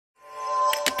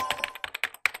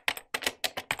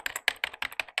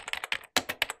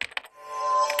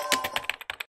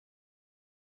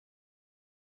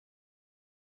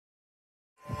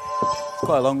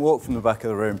quite a long walk from the back of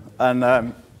the room.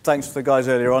 And thanks to the guys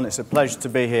earlier on. It's a pleasure to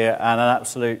be here and an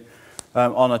absolute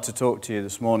honour to talk to you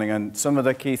this morning. And some of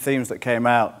the key themes that came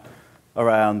out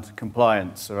around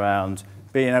compliance, around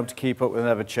being able to keep up with an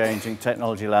ever-changing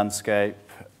technology landscape,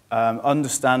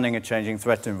 understanding a changing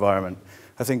threat environment,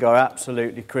 I think are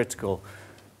absolutely critical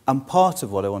and part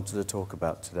of what I wanted to talk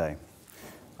about today.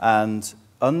 And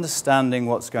understanding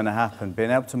what's going to happen,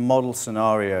 being able to model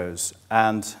scenarios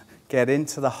and get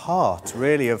into the heart,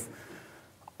 really, of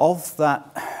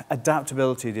that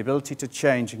adaptability, the ability to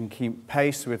change and keep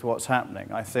pace with what's happening,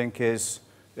 I think it's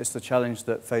the challenge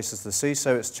that faces the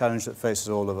CISO, it's a challenge that faces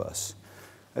all of us.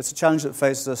 It's a challenge that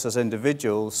faces us as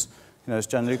individuals, as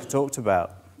Gianluca talked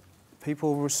about.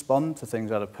 People respond to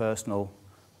things at a personal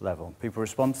level. People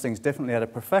respond to things differently at a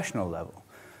professional level.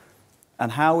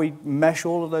 And how we mesh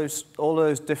all of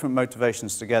those different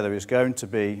motivations together is going to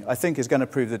be, I think, is going to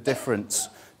prove the difference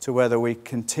to whether we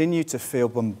continue to feel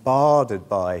bombarded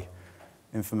by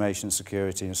information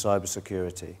security and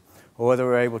cybersecurity, or whether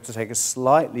we're able to take a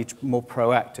slightly more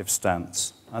proactive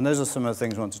stance. And those are some of the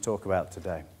things I want to talk about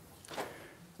today.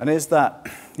 And it's that,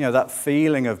 that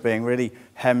feeling of being really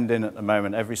hemmed in at the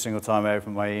moment. Every single time I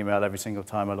open my email, every single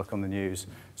time I look on the news,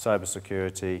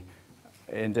 cybersecurity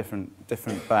in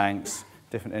different banks,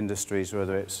 different industries,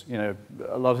 whether it's,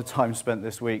 a lot of time spent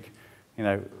this week,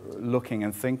 looking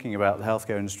and thinking about the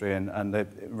healthcare industry and the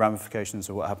ramifications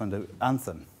of what happened at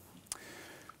Anthem.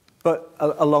 But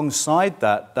alongside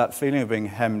that feeling of being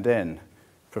hemmed in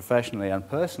professionally and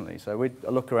personally, so I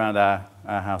look around our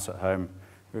house at home.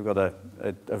 We've got a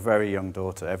very young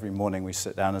daughter. Every morning we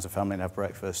sit down as a family and have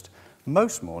breakfast.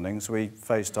 Most mornings we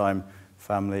FaceTime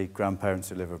family, grandparents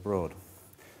who live abroad.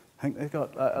 I think they've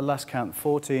got, at last count,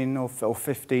 14 or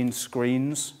 15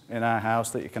 screens in our house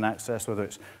that you can access, whether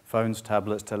it's phones,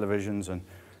 tablets, televisions, and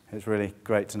it's really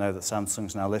great to know that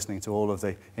Samsung's now listening to all of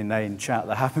the inane chat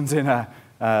that happens in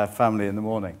our family in the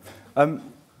morning.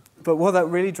 But what that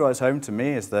really drives home to me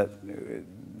is that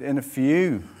in a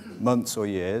few months or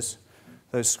years,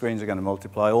 those screens are going to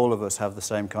multiply. All of us have the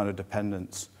same kind of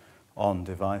dependence on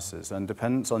devices and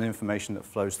dependence on information that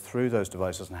flows through those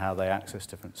devices and how they access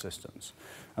different systems.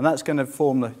 And that's going to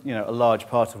form a large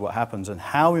part of what happens, and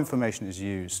how information is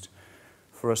used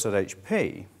for us at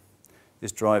HP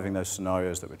is driving those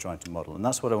scenarios that we're trying to model. And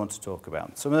that's what I want to talk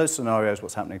about. Some of those scenarios,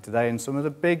 what's happening today, and some of the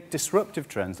big disruptive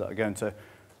trends that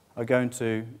are going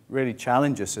to really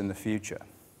challenge us in the future.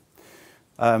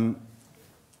 The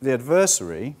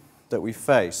adversary that we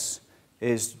face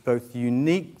is both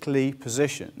uniquely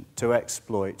positioned to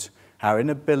exploit our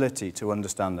inability to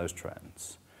understand those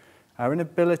trends, our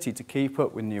inability to keep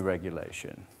up with new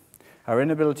regulation, our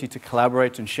inability to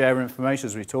collaborate and share information,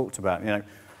 as we talked about.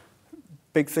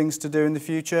 Big things to do in the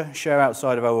future: share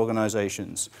outside of our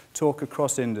organizations, talk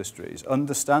across industries,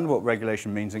 understand what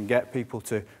regulation means, and get people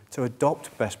to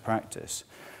adopt best practice.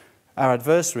 Our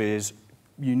adversary is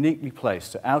uniquely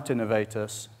placed to out-innovate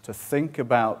us, to think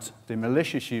about the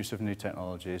malicious use of new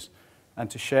technologies,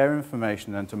 and to share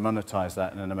information and to monetize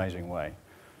that in an amazing way.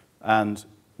 And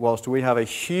whilst we have a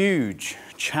huge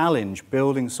challenge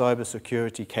building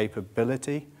cybersecurity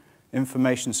capability,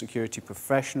 information security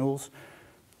professionals,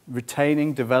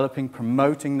 retaining, developing,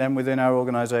 promoting them within our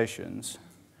organizations,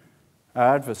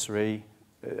 our adversary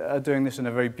are doing this in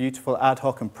a very beautiful, ad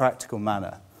hoc and practical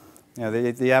manner.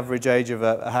 The average age of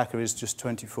a hacker is just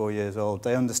 24 years old.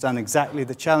 They understand exactly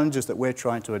the challenges that we're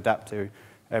trying to adapt to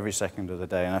every second of the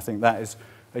day. And I think that is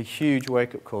a huge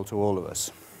wake-up call to all of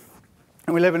us.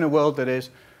 And we live in a world that is,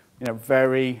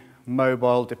 very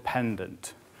mobile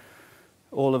dependent.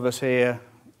 All of us here,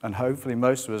 and hopefully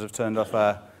most of us, have turned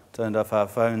off our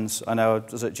phones. I know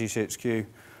I was at GCHQ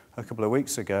a couple of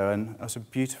weeks ago, and it was a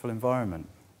beautiful environment.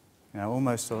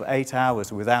 Almost 8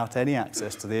 hours without any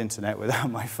access to the internet, without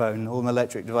my phone. All my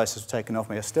electric devices were taken off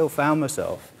me. I still found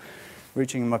myself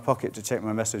reaching in my pocket to check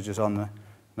my messages on the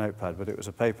notepad, but it was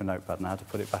a paper notepad, and I had to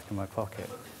put it back in my pocket.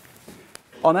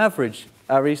 On average,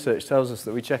 our research tells us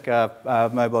that we check our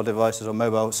mobile devices or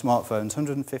mobile smartphones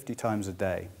 150 times a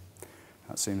day.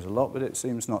 That seems a lot, but it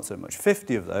seems not so much.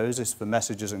 50 of those is for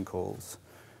messages and calls.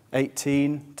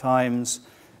 18 times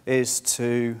is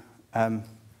to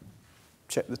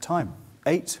check the time.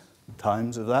 8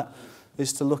 times of that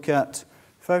is to look at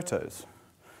photos.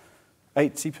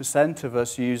 80% of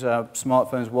us use our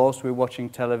smartphones whilst we're watching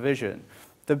television.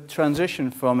 The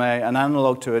transition from an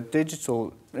analog to a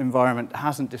digital environment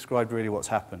hasn't described really what's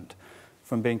happened.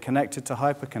 From being connected to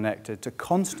hyper-connected to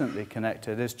constantly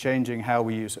connected is changing how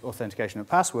we use authentication and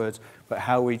passwords, but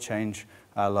how we change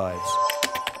our lives.